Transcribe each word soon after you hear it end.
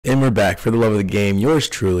And we're back for the love of the game. Yours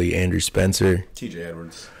truly, Andrew Spencer. TJ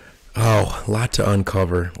Edwards. Oh, a lot to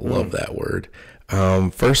uncover. Love that word.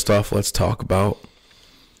 First off, let's talk about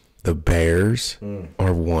the Bears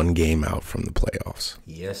are one game out from the playoffs.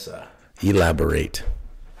 Yes, sir. Elaborate.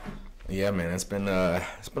 Yeah, man, it's been a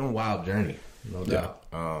wild journey, no doubt.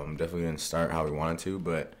 Definitely didn't start how we wanted to,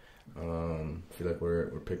 but I feel like we're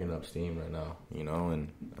picking up steam right now,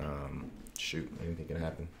 and shoot, anything can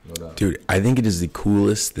happen, no doubt. Dude, I think it is the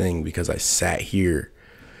coolest thing because I sat here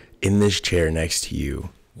in this chair next to you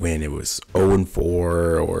when it was 0-4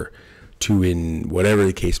 or 2 whatever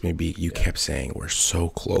the case may be. You kept saying we're so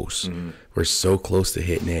close. We're so close to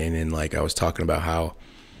hitting it. And like I was talking about how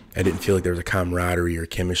I didn't feel like there was a camaraderie or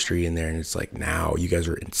chemistry in there. And it's like now you guys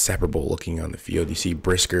are inseparable looking on the field. You see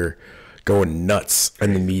Brisker going nuts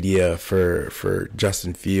in the media for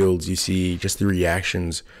Justin Fields. You see just the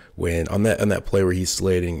reactions when on that play where he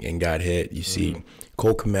slid and got hit. You see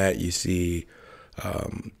Cole Kmet. You see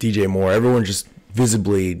DJ Moore. Everyone just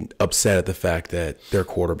visibly upset at the fact that their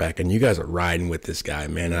quarterback, and you guys are riding with this guy,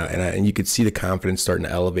 man. And you could see the confidence starting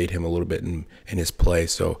to elevate him a little bit in his play.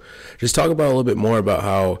 So just talk about a little bit more about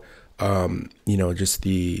how, just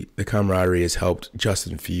the camaraderie has helped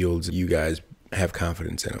Justin Fields. You guys have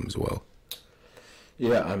confidence in him as well.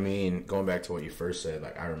 Yeah, I mean, going back to what you first said,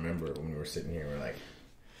 like I remember when we were sitting here, we're like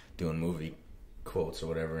doing movie quotes or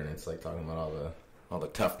whatever, and it's like talking about all the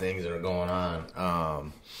tough things that are going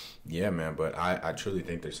on. Yeah, man, but I truly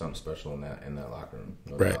think there's something special in that locker room,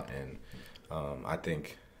 no doubt. And I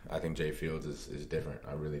think Jay Fields is different.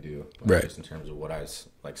 I really do. Just in terms of what I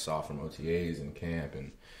saw from OTAs and camp,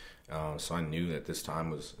 and so I knew that this time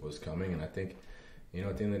was coming. And I think,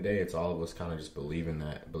 at the end of the day, it's all of us kind of just believing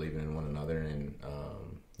in one another, and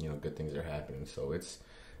good things are happening. So it's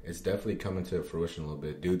definitely coming to fruition a little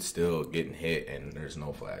bit. Dude's still getting hit, and there's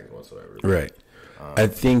no flags whatsoever. Right. I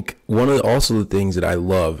think one of the things that I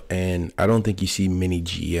love, and I don't think you see many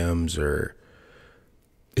GMs or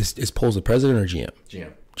is Poles the president or GM?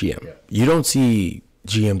 GM. Yeah. You don't see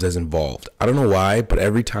GMs as involved. I don't know why, but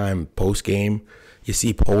every time post game, you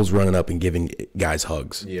see Poles running up and giving guys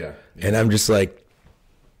hugs. Yeah. And I'm just like,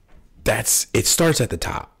 it starts at the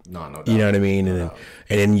top. No doubt. You know what I mean? And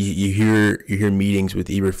then you hear meetings with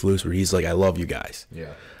Eberflus where he's like, I love you guys.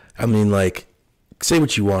 Yeah. I mean, like, say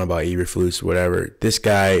what you want about Eberflus, whatever. This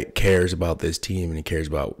guy cares about this team, and he cares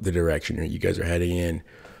about the direction you guys are heading in.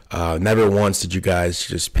 Never once did you guys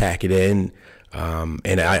just pack it in.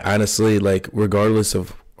 And I honestly, like, regardless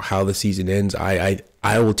of how the season ends, I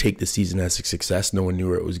will take the season as a success. No one knew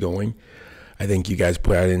where it was going. I think you guys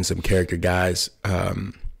put in some character guys,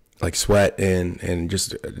 like Sweat and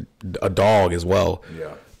just a dog as well.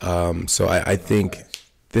 Yeah. So I think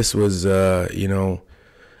this was, I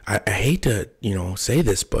hate to, say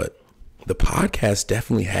this, but the podcast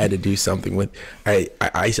definitely had to do something with.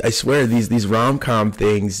 I swear these Rom-Com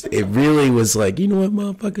things. It really was like, you know what,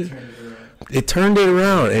 motherfucker. It turned it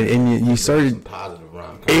around, and you started. Some positive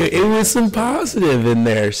Rom-Com. It was some positive in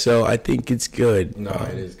there, so I think it's good. No,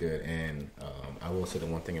 it is good, and I will say the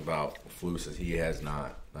one thing about Flus is he has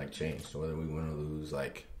not changed. So whether we win or lose,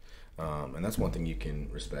 and that's one thing you can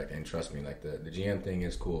respect and trust me. Like the GM thing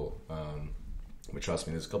is cool. But trust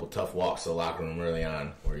me, there's a couple tough walks to the locker room early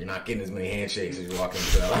on where you're not getting as many handshakes as you walk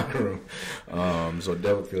into that locker room. So it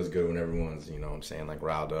definitely feels good when everyone's,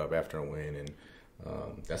 riled up after a win. And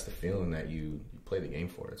that's the feeling that you play the game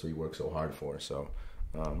for. That's what you work so hard for. So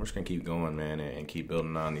we're just going to keep going, man, and keep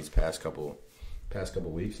building on these past couple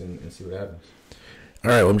weeks and see what happens. All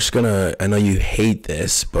right, well, I'm just going to – I know you hate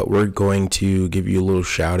this, but we're going to give you a little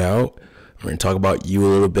shout-out. We're going to talk about you a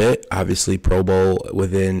little bit. Obviously, Pro Bowl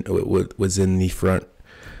was in the front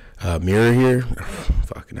mirror here.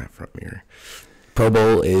 Fuck, not front mirror. Pro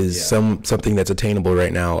Bowl is something that's attainable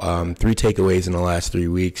right now. 3 takeaways in the last 3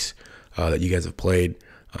 weeks that you guys have played.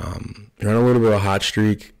 You're on a little bit of a hot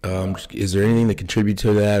streak. Is there anything that contribute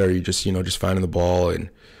to that, or are you just just finding the ball and?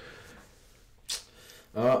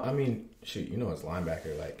 I mean, shoot, as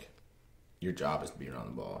linebacker, your job is to be around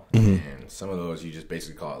the ball. Mm-hmm. And some of those you just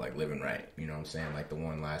basically call it living right. You know what I'm saying? Like the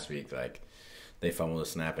one last week, they fumbled a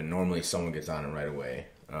snap and normally someone gets on it right away.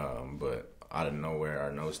 But out of nowhere,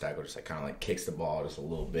 our nose tackle just kind of kicks the ball just a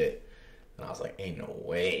little bit. And I was like, ain't no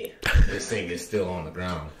way this thing is still on the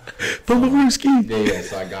ground. Fumble Rooski. Yeah,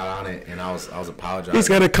 so I got on it and I was apologizing. He's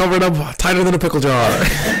got it covered up tighter than a pickle jar.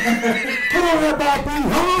 Put on that ball,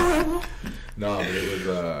 bro. No,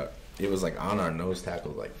 but it was on our nose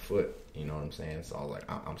tackle's foot. You know what I'm saying? So I was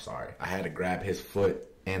like, I'm sorry. I had to grab his foot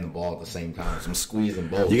and the ball at the same time. So I'm squeezing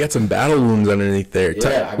both. You got some battle wounds underneath there.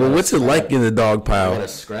 Yeah, Well, what's it like in the dog pile? I got a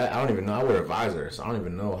scratch. I don't even know. I wear a visor, so I don't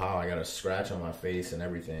even know how I got a scratch on my face and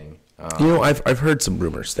everything. I've heard some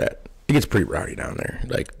rumors that it gets pretty rowdy down there.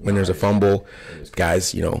 Like when there's a fumble,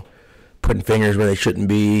 guys, putting fingers where they shouldn't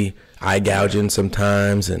be, eye gouging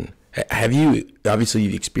sometimes. And have you? Obviously,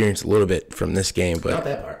 you've experienced a little bit from this game, but not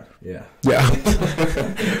that part. Yeah. Yeah.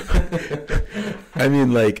 I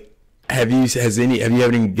mean, like, have you had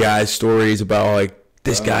any guys stories about like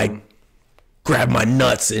this guy grabbed my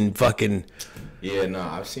nuts and fucking? Yeah, no,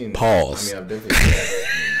 I've seen pause. I mean, I've definitely seen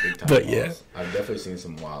big time but pause. Yeah, I've definitely seen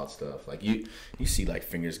some wild stuff. Like you see like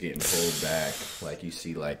fingers getting pulled back. Like you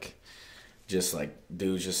see like just like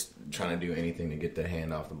dudes just trying to do anything to get their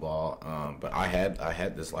hand off the ball. But I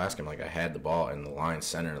had this last game. Like I had the ball in the line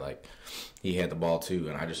center. Like he had the ball too,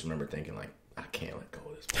 and I just remember thinking like I can't let go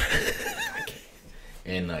of this ball. I can't.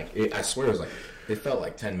 And like I swear it felt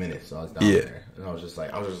like 10 minutes. So I was down there, and I was just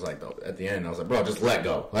like at the end I was like, bro, just let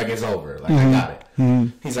go. Like it's over. Like I got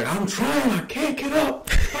it. He's like, I'm trying. I can't get up.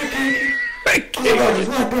 I can't. I can't. I was like, just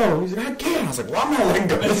let go. He's like, I can't. I was like, well, I'm not letting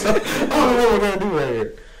go. I don't know what we're gonna do right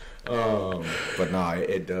here. But no,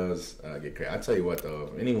 it does get crazy. I tell you what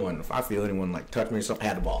though, if I feel anyone like touch me or something, I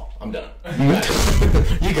had the ball. I'm done.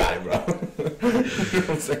 You got it, bro. You know what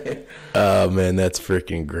I'm saying? Oh man, that's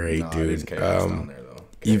freaking great, dude. It is chaos down there, though.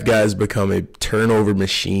 You guys become a turnover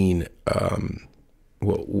machine.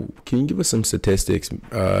 Well, can you give us some statistics,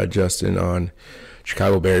 Justin, on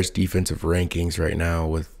Chicago Bears defensive rankings right now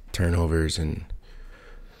with turnovers and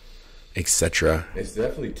etc.? It's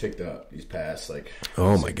definitely ticked up these past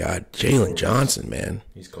Oh my God, Jalen Johnson, man,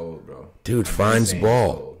 he's cold, bro. Dude finds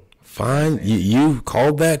ball. You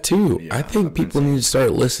called that too. Yeah, I think people need to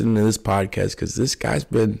start listening to this podcast because this guy's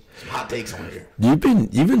been some hot takes on here. You've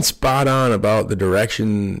been spot on about the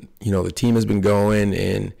direction the team has been going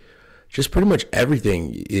and just pretty much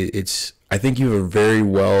everything. I think you have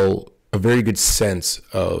a very good sense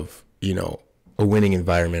of a winning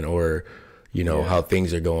environment or how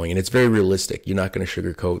things are going, and it's very realistic. You're not going to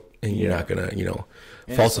sugarcoat and you're not going to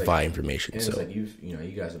falsify information. And so it's like you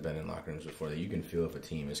guys have been in locker rooms before that you can feel if a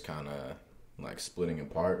team is kind of like splitting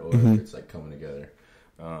apart or if it's like coming together.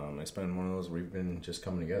 It's been one of those where we've been just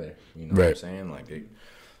coming together. You know what I'm saying? Like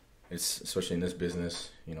it's especially in this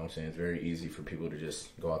business. You know what I'm saying? It's very easy for people to just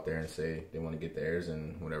go out there and say they want to get theirs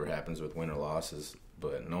and whatever happens with win or losses.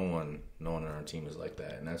 But no one on our team is like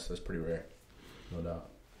that, and that's pretty rare, no doubt.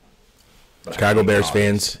 But Chicago Bears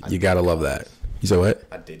fans, you gotta love that. You said what?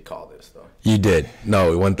 I did call this though. You did.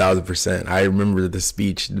 No, 1,000%. I remember the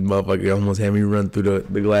speech. The motherfucker almost had me run through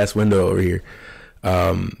the glass window over here.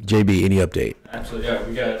 JB, any update? Absolutely, yeah.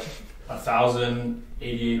 We got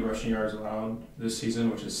 1,088 rushing yards allowed this season,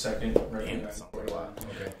 which is second right in that for a while.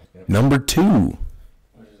 Okay. Yep. Number 2.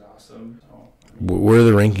 Which is awesome. Where are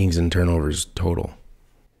the rankings in turnovers total?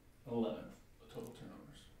 11th total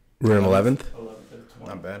turnovers. We're in 11th? 11th, 20.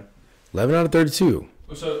 Not bad. 11 out of 32.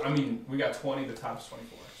 So, I mean, we got 20, the top's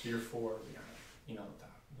 24. So you're 4 behind, the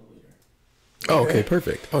top, the leader. Oh, okay,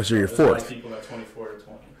 perfect. Oh, so you're There's a lot of fourth. people that 24 to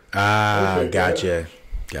 20. Ah, Okay, gotcha.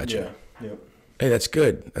 Yeah. Yep. Hey, that's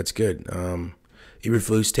good. That's good.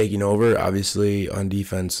 Eberflus taking over, obviously, on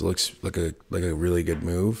defense looks like a really good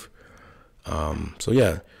move. So,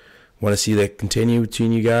 yeah, want to see that continue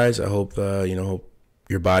between you guys. I hope, hope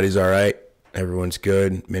your body's all right. Everyone's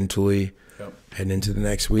good mentally. Yep. Heading into the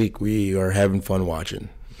next week, we are having fun watching.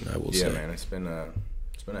 I will say. Yeah, man, it's been a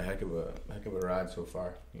heck of a ride so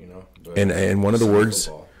far, But and one of the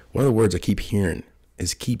words I keep hearing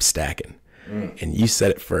is keep stacking. And you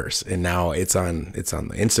said it first, and now it's on the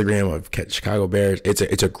Instagram of Chicago Bears.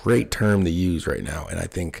 It's a great term to use right now, and I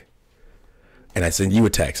think. And I sent you a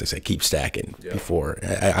text. I said keep stacking before.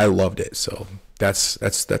 I loved it. So that's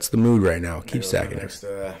the mood right now. Keep stacking. Next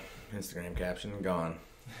Instagram caption gone.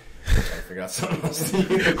 I figure out something else to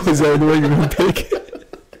use. Was that the way you're gonna pick?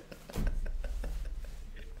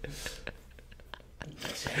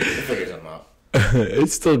 Figure something out.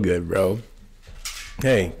 It's still good, bro.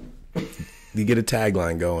 Hey, you get a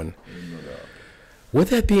tagline going.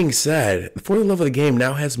 With that being said, For the Love of the Game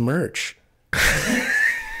now has merch.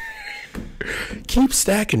 Keep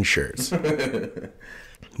stacking shirts.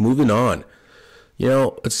 Moving on.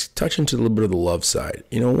 Let's touch into a little bit of the love side.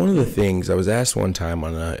 One of the things I was asked one time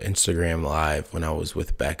on Instagram Live when I was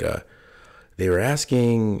with Becca, they were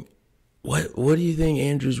asking, what do you think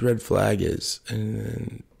Andrew's red flag is? And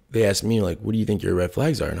then they asked me, like, what do you think your red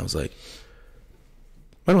flags are? And I was like,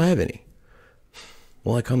 I don't have any.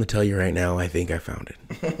 Well, I come to tell you right now, I think I found it.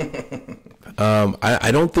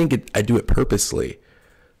 I don't think I do it purposely.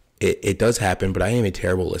 It does happen, but I am a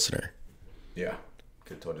terrible listener. Yeah.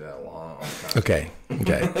 Could have told you that a long time. Okay.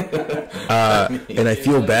 And I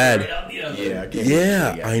feel bad.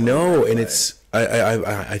 Yeah, I know, and it's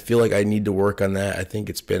I feel like I need to work on that. I think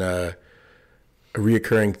it's been a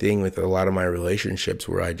reoccurring thing with a lot of my relationships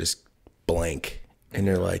where I just blank, and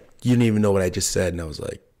they're like, "You didn't even know what I just said," and I was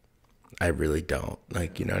like, "I really don't."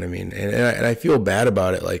 Like, you know what I mean? And I feel bad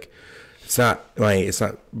about it. Like, it's not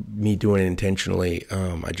me doing it intentionally.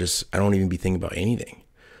 I don't even be thinking about anything.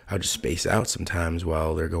 I'll just space out sometimes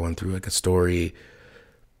while they're going through like a story.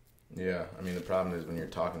 Yeah, I mean, the problem is when you're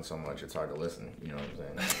talking so much, it's hard to listen. You know what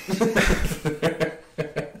I'm saying?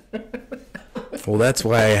 Well, that's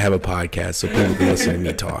why I have a podcast, so people can listen to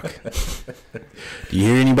me talk. Do you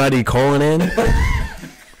hear anybody calling in?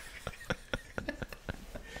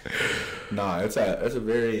 Nah, that's a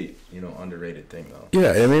very, underrated thing though.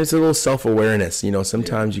 Yeah, I mean, it's a little self-awareness.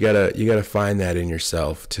 Sometimes you gotta find that in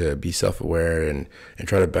yourself to be self-aware and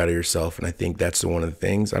try to better yourself. And I think that's one of the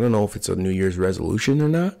things. I don't know if it's a New Year's resolution or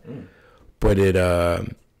not, but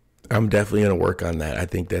I'm definitely gonna work on that. I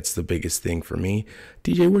think that's the biggest thing for me.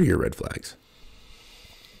 DJ, what are your red flags?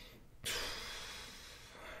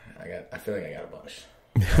 I feel like I got a bunch.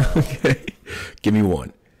 Okay, give me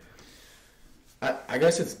one. I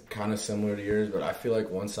guess it's kind of similar to yours, but I feel like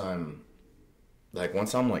once I'm like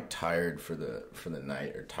tired for the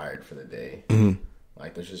night or tired for the day,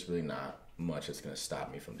 like there's just really not much that's gonna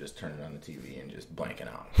stop me from just turning on the TV and just blanking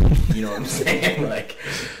out. You know what I'm saying? like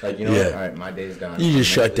what? All right, my day's done. You just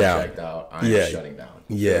shut down. Checked out. I'm shutting down.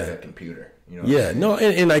 Yeah, like a computer. You know? Yeah, no,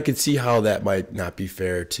 and I could see how that might not be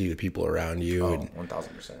fair to the people around you. Oh,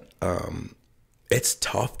 1,000%. It's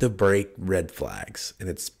tough to break red flags, and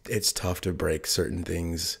it's tough to break certain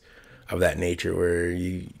things of that nature where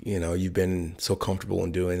you've been so comfortable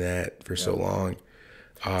in doing that for so long.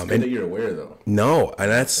 It's good that you're aware though. No,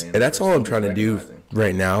 and that's all I'm trying to do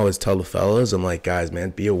right now is tell the fellas. I'm like, guys, man,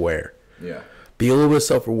 be aware. Yeah. Be a little bit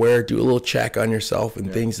self-aware. Do a little check on yourself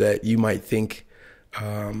and things that you might think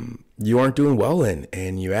you aren't doing well in,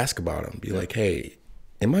 and you ask about them. Be like, hey,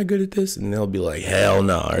 am I good at this? And they'll be like, hell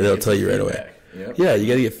no, or they'll tell you right away. Yep. Yeah, you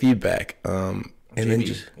gotta get feedback. And JB, then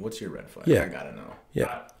just what's your red flag? Yeah. I gotta know.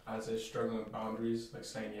 Yeah. I was struggling with boundaries, like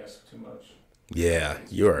saying yes too much. Yeah,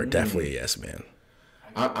 you are definitely a yes man.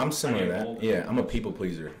 I'm similar to that. Yeah, I'm a people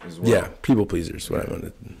pleaser as well. Yeah, people pleasers. What I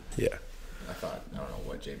wanted. Yeah. I don't know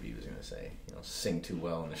what JB was gonna say. Sing too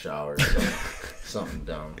well in the shower. Something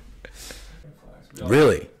dumb.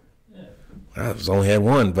 Really? Yeah. I've only had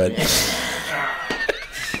one, but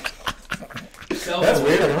That's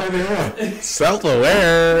weird. I hardly know.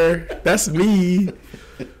 self-aware. That's me.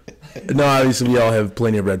 No, obviously we all have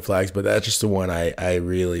plenty of red flags, but that's just the one I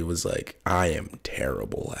really was like, I am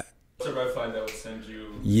terrible at. What's a red flag that would send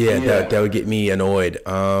you? Yeah. That would get me annoyed.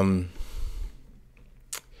 Well,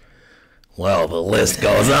 the list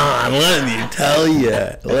goes on. Let me tell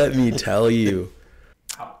you.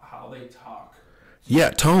 How they talk. Yeah,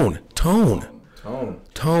 tone.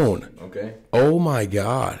 Okay. Oh my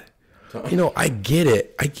God. I get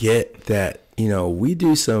it. I get that, we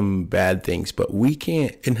do some bad things, but we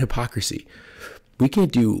can't, in hypocrisy, we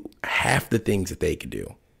can't do half the things that they can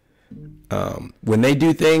do. When they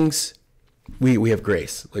do things, we have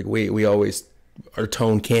grace. Like we always, our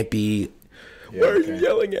tone can't be, why are you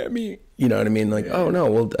yelling at me? You know what I mean? Like, oh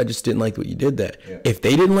no, well, I just didn't like what you did that. Yeah. If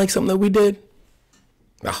they didn't like something that we did,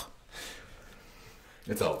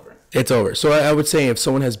 it's over. It's over. So I would say if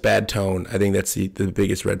someone has bad tone, I think that's the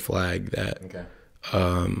biggest red flag that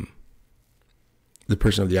the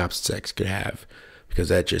person of the opposite sex could have, because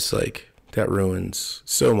that just that ruins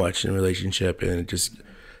so much in a relationship, and it just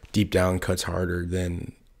deep down cuts harder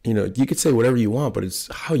than, you could say whatever you want, but it's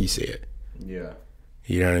how you say it. Yeah.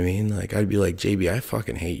 You know what I mean? Like, I'd be like, JB, I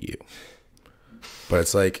fucking hate you. But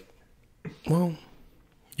it's like, well,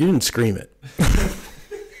 you didn't scream it.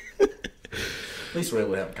 At least we're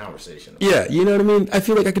able to have a conversation. Yeah, you know what I mean? I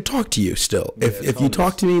feel like I could talk to you still. Yeah, if you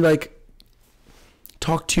talk to me,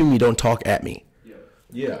 talk to me, don't talk at me.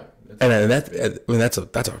 Yeah. That's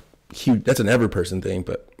a huge, that's an every person thing,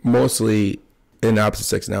 but mostly in the opposite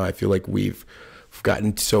sex now, I feel like we've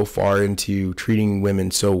gotten so far into treating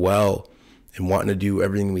women so well and wanting to do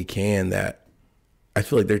everything we can that I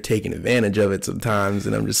feel like they're taking advantage of it sometimes,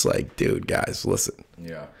 and I'm just like, dude, guys, listen.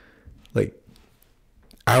 Yeah. Like,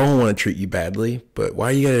 I don't want to treat you badly, but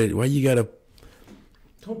why you gotta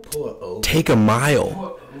don't pull a O. Take a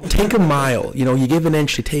mile. Take a mile. You give an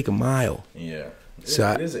inch to take a mile. Yeah.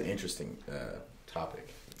 It is an interesting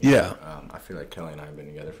topic. Yeah. I feel like Kelly and I have been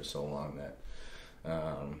together for so long that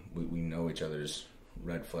we know each other's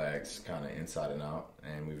red flags kind of inside and out,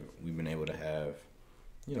 and we've been able to have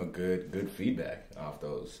good feedback off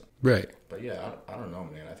those. Right. But yeah, I don't know,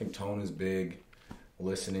 man. I think tone is big,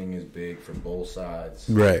 listening is big for both sides.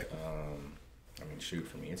 Right. I mean, shoot,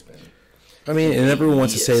 for me, it's been. I mean, and everyone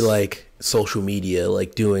wants to say like social media,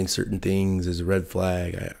 like doing certain things is a red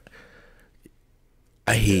flag.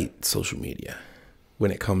 I hate social media when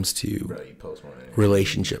it comes to Bro, you post more than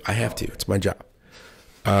relationship. I have to. It's my job.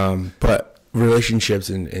 But relationships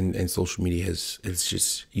and social media it's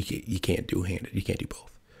just you can't do handed. You can't do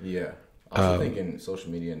both. Yeah. I also think in social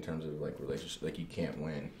media in terms of like relationship, like you can't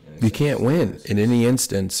win. You can't win in any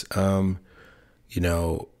instance. You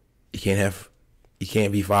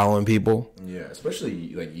can't be following people. Yeah,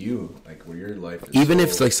 especially like you, like where your life is. Even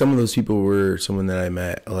if like some of those people were someone that I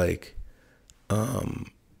met, like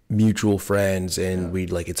mutual friends, and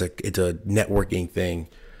we'd like it's a networking thing.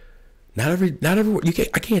 Not everyone.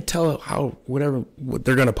 I can't tell what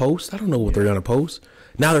they're gonna post. I don't know what they're gonna post.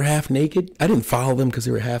 Now they're half naked. I didn't follow them because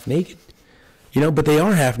they were half naked. But they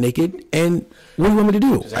are half naked, and what do you want me to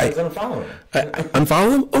do? Just unfollow them. Unfollow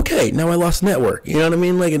them? Okay, now I lost network. You know what I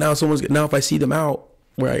mean? Like, and now if I see them out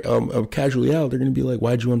where I'm casually out, they're gonna be like,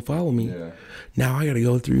 "Why'd you unfollow me?" Yeah. Now I gotta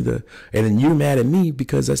go through and then you're mad at me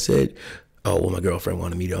because I said, "Oh, well, my girlfriend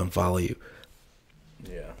wanted me to unfollow you."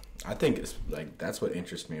 Yeah, I think it's like that's what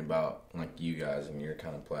interests me about like you guys and your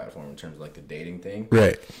kind of platform in terms of like the dating thing.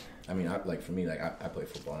 Right. I mean, I play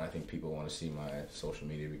football, and I think people want to see my social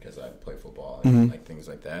media because I play football and like things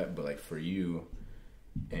like that. But like for you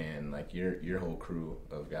and like your whole crew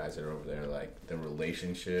of guys that are over there, like the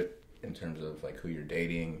relationship in terms of like who you're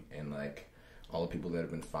dating and like all the people that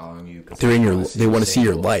have been following you, because they want to see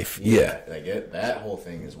your life. Yeah. Like that whole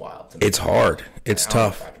thing is wild to me. It's hard. It's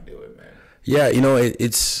tough. I don't know if I can do it, man. Yeah,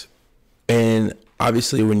 it's and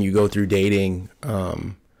obviously when you go through dating,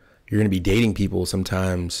 you're going to be dating people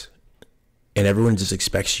sometimes, and everyone just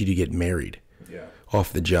expects you to get married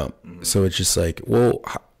off the jump. Mm-hmm. So it's just like, well,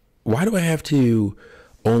 why do I have to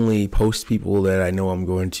only post people that I know I'm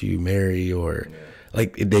going to marry? Or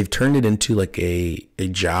like they've turned it into like a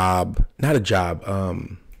job, not a job,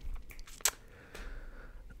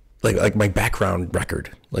 like my background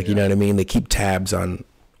record. Like, you know what I mean? They keep tabs on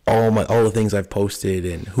all the things I've posted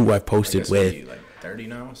and who I've posted with. You're like 30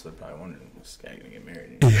 now, so they're probably wondering, this guy gonna get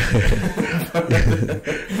married?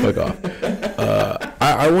 Fuck off.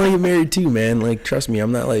 I want to get married too, man. Like, trust me,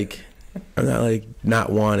 I'm not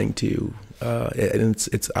not wanting to. And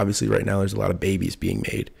it's obviously right now there's a lot of babies being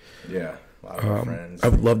made. Yeah, a lot of friends. I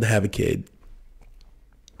would love to have a kid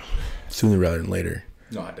sooner rather than later.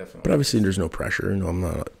 No, I definitely. But obviously there's no pressure. No, I'm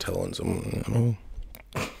not telling someone,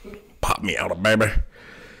 pop me out, baby.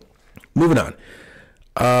 Moving on.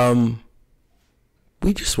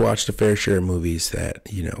 We just watched a fair share of movies that,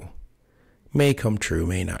 may come true,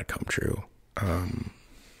 may not come true. But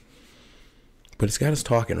it's got us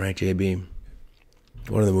talking, right, JB?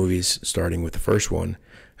 One of the movies, starting with the first one,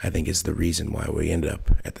 I think is the reason why we ended up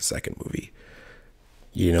at the second movie.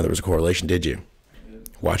 You didn't know there was a correlation, did you?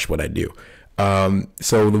 Watch what I do.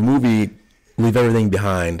 So the movie, Leave Everything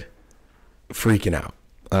Behind, freaking out.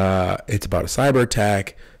 It's about a cyber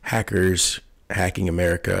attack, hackers hacking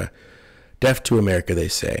America, death to America, they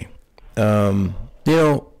say.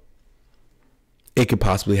 It could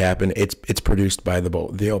possibly happen. It's produced by the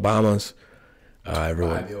Obamas. By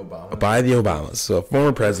the Obamas. So a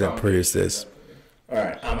former president produced this. All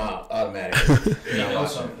right, I'm out automatically.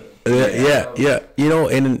 Yeah.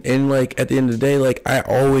 And like at the end of the day, like I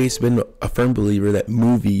always been a firm believer that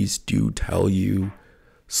movies do tell you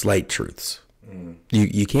slight truths.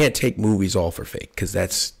 You can't take movies all for fake, because I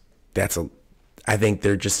think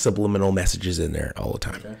they're just subliminal messages in there all the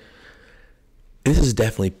time. Okay. This is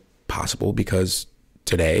definitely possible because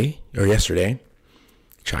yesterday,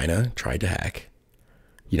 China tried to hack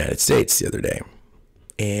United States the other day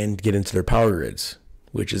and get into their power grids,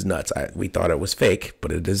 which is nuts. We thought it was fake,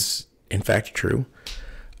 but it is in fact true.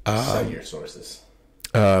 Cite your sources.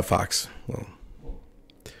 Fox. Well,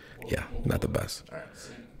 yeah, not the best. All right.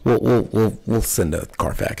 We'll send a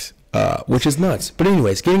Carfax, which is nuts. But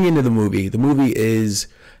anyways, getting into the movie is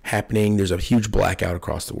happening. There's a huge blackout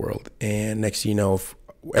across the world, and next thing you know,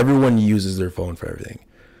 everyone uses their phone for everything.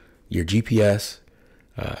 Your GPS,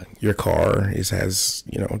 your car has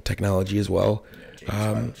technology as well.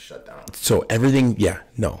 Shut down. So everything,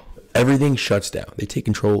 everything shuts down. They take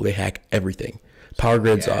control. They hack everything. Power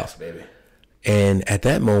grids off. Baby. And at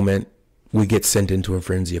that moment, we get sent into a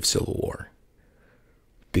frenzy of civil war,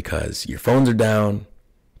 because your phones are down.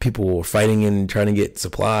 People are fighting and trying to get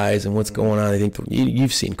supplies and what's going on. I think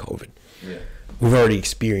you've seen COVID. Yeah. We've already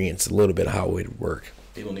experienced a little bit of how it would work.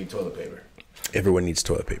 People need toilet paper. Everyone needs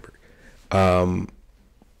toilet paper.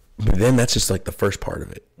 But then that's just like the first part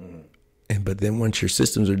of it. But then once your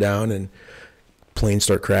systems are down and planes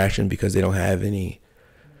start crashing because they don't have any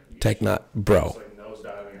bro,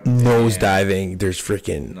 nose diving. There's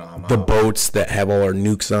freaking the boats that have all our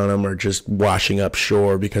nukes on them are just washing up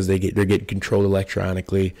shore because they're getting controlled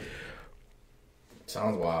electronically.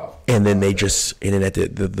 Sounds wild. And then they just at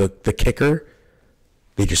the kicker,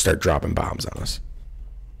 they just start dropping bombs on us.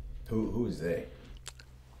 Who is they?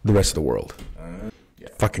 The rest of the world. Yeah.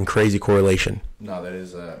 Fucking crazy correlation. No, that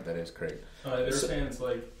is great. They're saying it's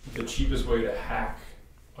like the cheapest way to hack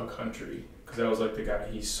a country, because that was like the guy,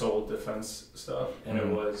 he sold defense stuff, and it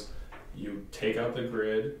was, you take out the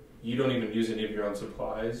grid, you don't even use any of your own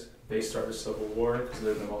supplies, they start a civil war because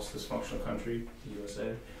they're the most dysfunctional country, the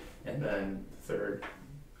USA, and then third,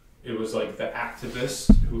 it was like the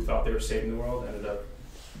activists who thought they were saving the world ended up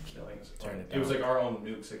killing us. It was like our own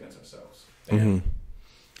nukes against ourselves. I'm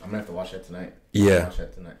gonna have to watch that tonight. Yeah.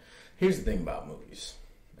 Here's the thing about movies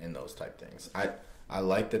and those type things. I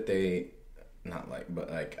like that they,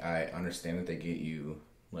 I understand that they get you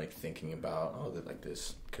like thinking about, that like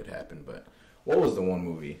this could happen. But what was the one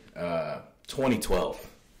movie? 2012.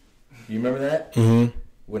 You remember that? Mm-hmm.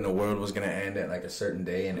 When the world was gonna end at like a certain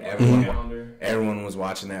day, and everyone was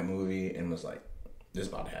watching that movie and was like, "This is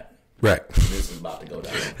about to happen." Right. This is about to go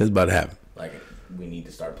down. This is about to happen. Like, we need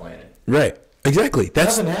to start planning. Right. Exactly.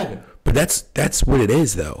 Nothing happened. But that's what it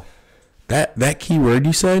is, though. That key word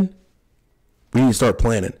you said, we need to start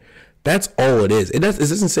planning. That's all it is. It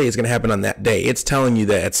doesn't say it's going to happen on that day. It's telling you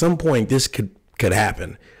that at some point this could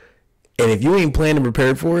happen. And if you ain't planned and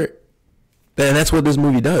prepared for it, then that's what this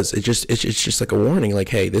movie does. It's just like a warning, like,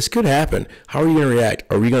 hey, this could happen. How are you going to react?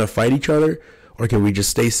 Are we going to fight each other, or can we just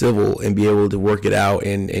stay civil and be able to work it out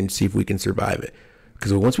and see if we can survive it?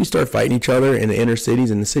 Because once we start fighting each other in the inner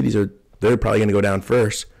cities, and the cities they're probably going to go down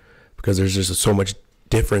first because there's just so much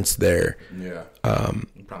difference there. Yeah. I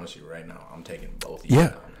promise you right now, I'm taking both of you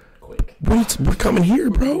down quick. We're coming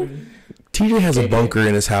here, bro. TJ has a bunker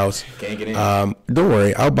in his house. Can't get in. Don't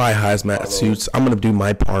worry, I'll buy hazmat suits. I'm going to do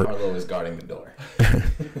my part. Harlow is guarding the door.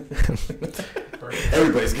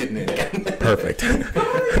 Everybody's getting in. Perfect.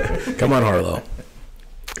 Come on, Harlow.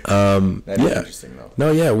 That'd be interesting though.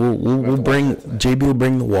 No, yeah, we'll bring JB will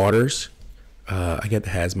bring the waters. I got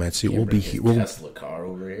the hazmat suit. We'll be here. Tesla car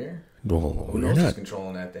over here. Well, Who knows who's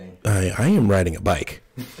controlling that thing? I am riding a bike.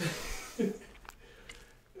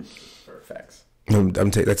 Facts.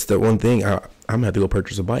 That's the one thing. I'm gonna have to go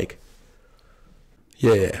purchase a bike.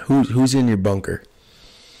 Yeah. Who's in your bunker?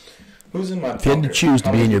 Who's in my bunker? If you had to choose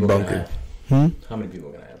to be in your bunker, how many people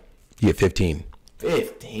are gonna have? You get 15.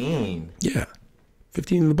 15. Yeah,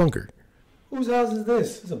 15 in the bunker. Whose house is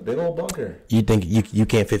this? It's a big old bunker. You think you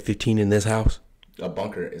can't fit 15 in this house? A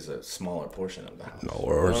bunker is a smaller portion of the house. No,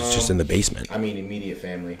 or it's just in the basement. I mean, immediate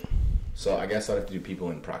family. So I guess I'd have to do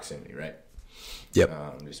people in proximity, right? Yep.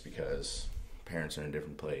 Just because parents are in a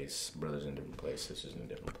different place, brothers in a different place, sisters in a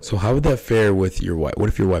different place. So how would that fare with your wife? What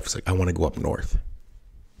if your wife's like, I want to go up north?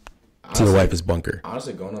 To the wife's bunker.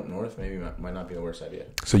 Honestly, going up north maybe might not be the worst idea.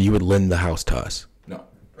 So you would lend the house to us? No.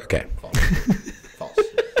 Okay. False.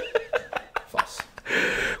 False.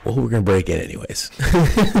 Well, we're gonna break in anyways.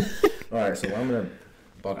 All right, so I'm gonna.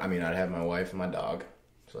 I'd have my wife and my dog,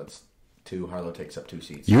 so that's 2. Harlow takes up 2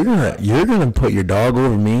 seats. You're gonna put your dog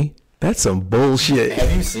over me? That's some bullshit.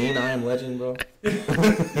 Have you seen I Am Legend, bro?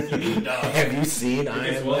 Have you seen I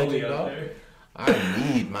Am Legend, dog? I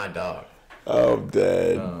need my dog. Oh, I'm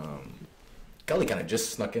dead. Kelly kind of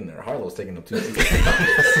just snuck in there. Harlow's taking up 2 seats.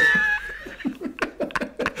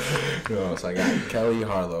 No, so I got Kelly,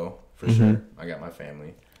 Harlow for sure. I got my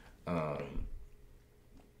family.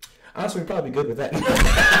 Honestly, we'd probably be good with that.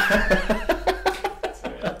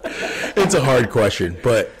 It's a hard question,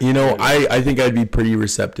 but I think I'd be pretty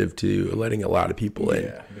receptive to letting a lot of people in.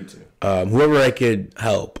 Yeah, me too. Whoever I could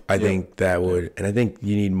help, I think that would, and I think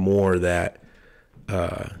you need more of that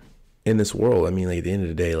in this world. I mean, like, at the end of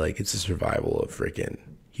the day, like, it's the survival of freaking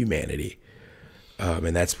humanity,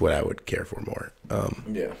 and that's what I would care for more.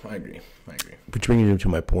 Yeah, I agree. Which brings me to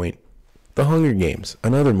my point: The Hunger Games,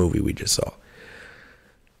 another movie we just saw.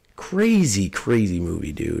 Crazy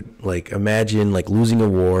movie, dude. Like, imagine like losing a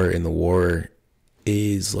war, and the war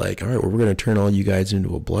is like, all right, well, we're gonna turn all you guys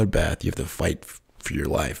into a bloodbath. You have to fight for your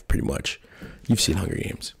life, pretty much. You've seen Hunger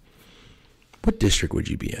Games. What district would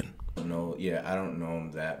you be in? No, yeah, I don't know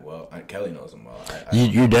him that well. Kelly knows him well.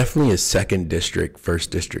 You're definitely a 2nd district, 1st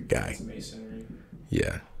district guy. Masonry.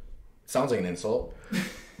 Yeah. Sounds like an insult,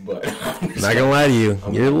 but I'm not gonna lie to you.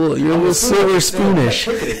 You're a little silver spoonish.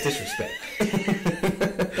 Look at it, disrespect.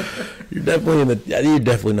 You're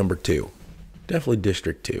definitely number 2. definitely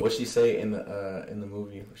District 2. What'd she say in the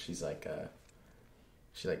movie? She's like,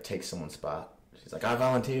 she like takes someone's spot. She's like, I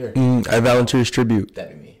volunteer. I volunteer as tribute.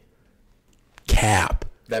 That'd be me. Cap.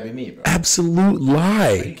 That'd be me, bro. Absolute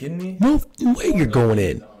lie. Are you kidding me? No way you're going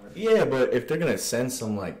in. Yeah, but if they're gonna send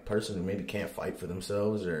some like person who maybe can't fight for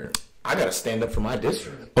themselves, or I gotta stand up for my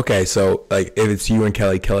district. Okay, so like if it's you and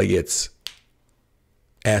Kelly gets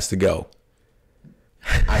asked to go.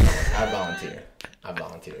 I volunteer. I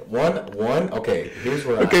volunteer. One. Okay, here's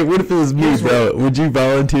what. Okay, what if it was me, bro? Would you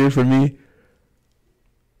volunteer for me?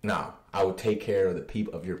 No, I would take care of the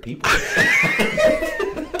people of your people.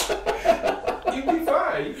 You'd be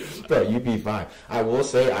fine. Bro, you'd be fine. I will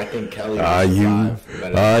say, I think Kelly. Are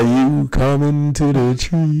you coming to the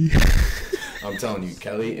tree? I'm telling you,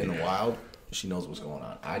 Kelly in the wild, she knows what's going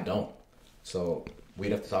on. I don't. So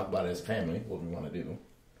we'd have to talk about it as a family, what we want to do.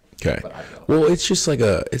 Okay. But I don't. Well, it's just like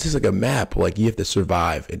a map. Like you have to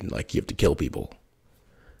survive and like you have to kill people.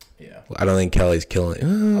 Yeah. I don't think Kelly's killing.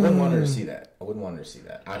 I wouldn't want her to see that.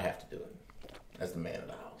 I'd have to do it as the man of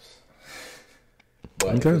the house.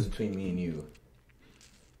 But if it was between me and you,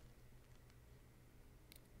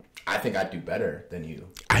 I think I'd do better than you.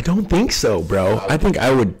 I don't think so, bro. I think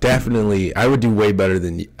I would do way better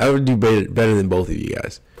than you. I would do better than both of you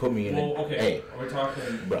guys. Put me in Okay. Hey, Are we talking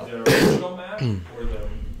bro. the original map or the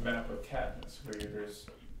map of Katniss? Where there's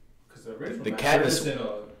because the original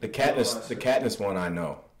the map, Katniss one I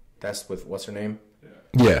know. That's with what's her name?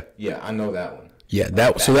 Yeah. Yeah, I know that one. Yeah,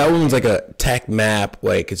 that one's like a tech map.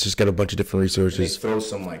 Like it's just got a bunch of different resources. They throw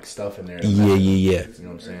some like stuff in there. Yeah. You know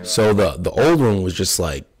what I'm saying? So the old one was just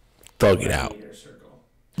like thug it out.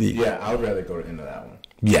 Yeah, I would rather go into that one.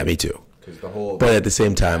 Yeah, me too. Because the whole. But at the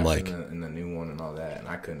same time, like in the new one and all that, and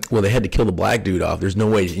I couldn't. Well, they had to kill the black dude off. There's no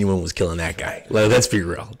way anyone was killing that guy. Like, let's be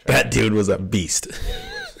real. That dude was a beast.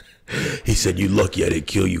 He said, "You lucky I didn't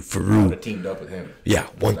kill you, I would have Farouk." teamed up with him. Yeah,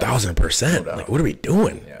 1000%. Like, what are we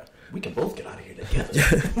doing? Yeah, we can both get out of here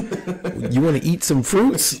together. You want to eat some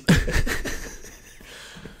fruits?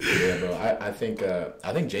 Yeah, bro. I think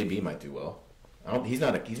JB might do well. He's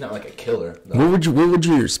not like a killer. No. What would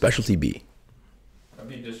your specialty be? I'd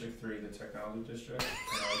be District 3, the technology district.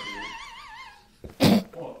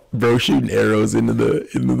 Bro, shooting arrows into the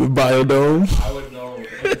biodome. I would know the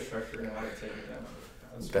infrastructure and how to take it down.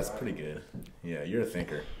 That's pretty good. Yeah, you're a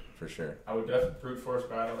thinker for sure. I would definitely brute force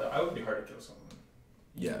battle that. I would be hard to kill someone.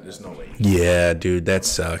 Yeah, there's no way. Yeah, dude, that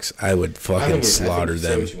sucks. I would fucking slaughter them.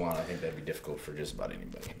 Say what you want. I think that'd be difficult for just about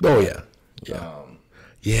anybody. Oh yeah, yeah,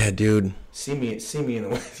 yeah, dude. See me in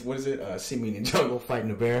the what is it? See me in the jungle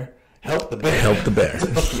fighting a bear. Help the bear. Help the bear.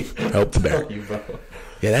 Help the bear. You, bro.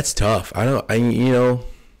 Yeah, that's tough.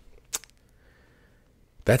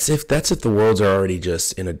 That's if the worlds are already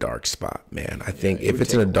just in a dark spot, man. I think if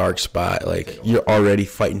it's in a dark spot, like you're already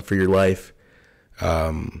fighting for your life.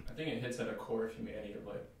 I think it hits at a core of humanity of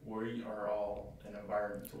like we are all an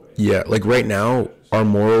environmental way. Yeah, like right now, our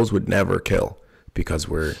morals would never kill because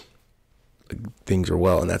things are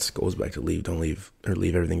well, and that goes back to leave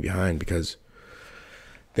everything behind because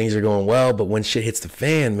things are going well. But when shit hits the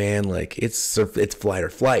fan, man, like it's flight or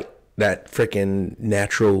flight. That freaking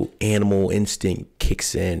natural animal instinct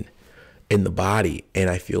kicks in the body, and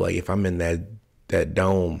I feel like if I'm in that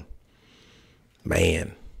dome,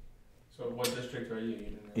 man. So what district are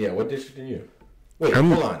you? Yeah, what district are you? Wait,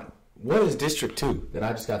 hold on. What is District 2 that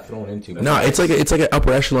I just got thrown into? No, it's like an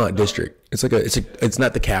upper echelon district. It's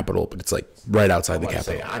not the capital, but it's like right outside the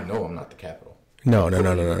capital. I know I'm not the capital. No.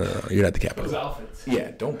 You're not the capital. Yeah,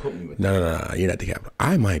 don't put me with No. You're not the capital.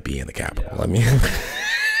 I might be in the capital. Yeah. I mean,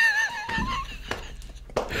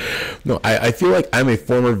 no, I feel like I'm a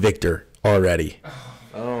former victor already.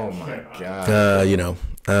 Oh my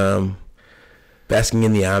god. Basking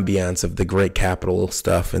in the ambiance of the great capital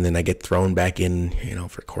stuff, and then I get thrown back in,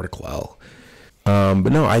 for Court of Quell.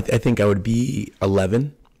 But no, I think I would be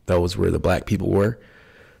 11. That was where the black people were,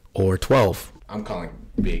 or 12. I'm calling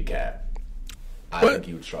Big Cat. I think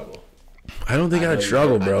you would struggle. I don't think I'd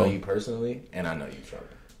struggle, bro. I know you personally, and I know you'd struggle.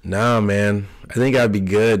 Nah, man. I think I'd be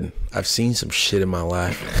good. I've seen some shit in my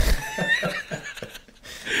life.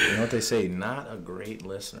 You know what they say? Not a great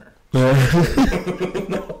listener. And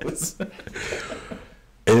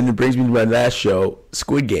then it brings me to my last show,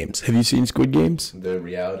 Squid Games. Have you seen Squid Games? The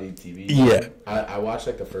reality TV. Yeah. I watched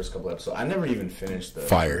like the first couple episodes. I never even finished the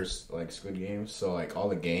first like Squid Games. So like all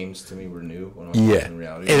the games to me were new when I was watching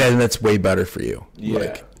reality. And that's way better for you.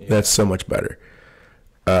 Yeah, That's so much better.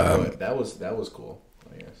 That was cool.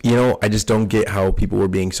 I guess. I just don't get how people were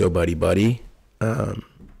being so buddy-buddy.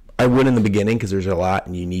 I would in the beginning because there's a lot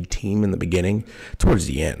and you need team in the beginning. Towards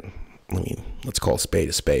the end, let's call a spade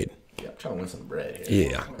a spade. Yeah, I'm trying to win some bread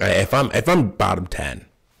here. Yeah. If I'm bottom 10,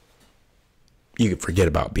 you can forget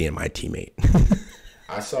about being my teammate.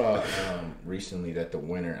 I saw recently that the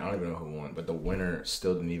winner, I don't even know who won, but the winner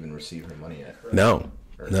still didn't even receive her money yet. No.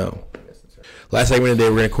 I guess that's right. Last segment of the day,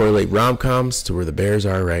 we're going to correlate rom-coms to where the Bears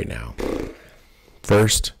are right now.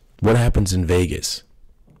 First, what happens in Vegas?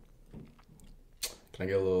 Can I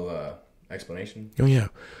get a little explanation? Oh, yeah.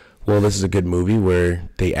 Well, this is a good movie where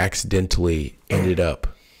they accidentally ended up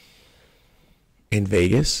in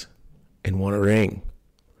Vegas and won a ring.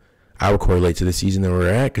 I would correlate to the season that we're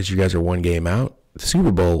at because you guys are one game out. The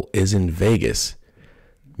Super Bowl is in Vegas.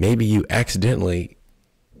 Maybe you accidentally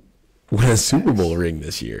win a Super Bowl ring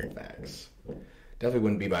this year. Facts. Definitely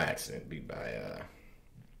wouldn't be by accident. Be by,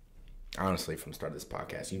 honestly, from the start of this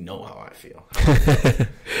podcast, you know how I feel.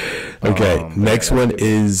 Okay, next one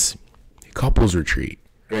is Couples Retreat.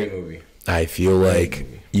 Great movie. I feel like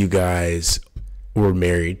you guys were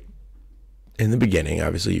married in the beginning.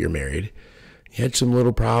 Obviously, you're married. You had some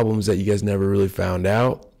little problems that you guys never really found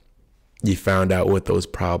out. You found out what those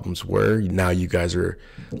problems were. Now you guys are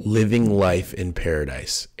living life in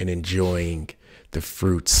paradise and enjoying the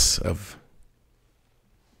fruits of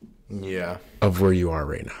where you are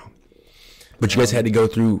right now. But you guys had to go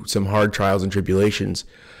through some hard trials and tribulations,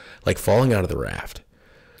 like falling out of the raft,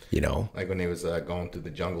 you know? Like when they was going through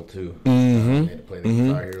the jungle, too. They had to play the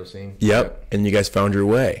Guitar Hero scene. Yep. And you guys found your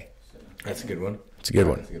way. That's a good one. It's a good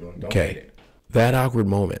one. That's a good one. Don't hate Okay. it. That awkward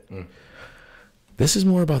moment. This is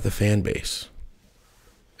more about the fan base.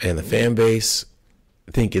 And the fan base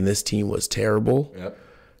thinking this team was terrible, Yep.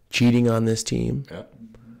 cheating on this team, Yep.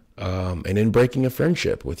 and then breaking a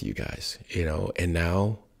friendship with you guys, you know, and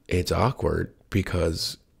now it's awkward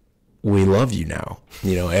because we love you now.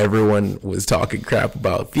 You know, everyone was talking crap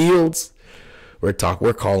about Fields. We're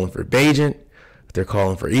calling for Bajent. They're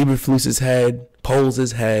calling for Eberflus's head,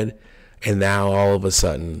 Poles' head, and now all of a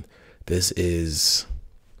sudden this is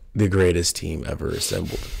the greatest team ever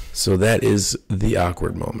assembled. So that is the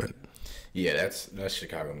awkward moment. Yeah, that's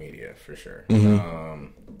Chicago media for sure.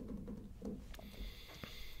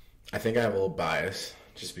 I think I have a little bias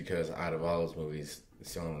just because out of all those movies,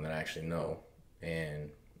 it's the only one that I actually know, and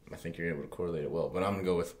I think you're able to correlate it well. But I'm gonna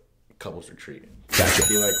go with Couples Retreat. Gotcha. I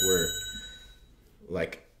feel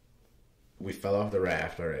like we fell off the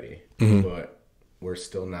raft already, but we're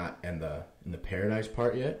still not in the paradise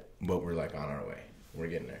part yet. But we're like on our way. We're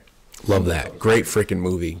getting there. Love that. Great freaking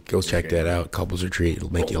movie. Go check that out. Couples Retreat.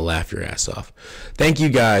 It'll make you laugh your ass off. Thank you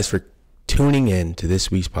guys for tuning in to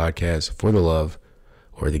this week's podcast, For the Love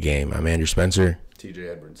or the Game. I'm Andrew Spencer.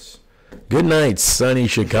 TJ Edwards. Good night, sunny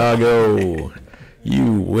Chicago.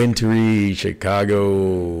 You wintry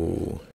Chicago.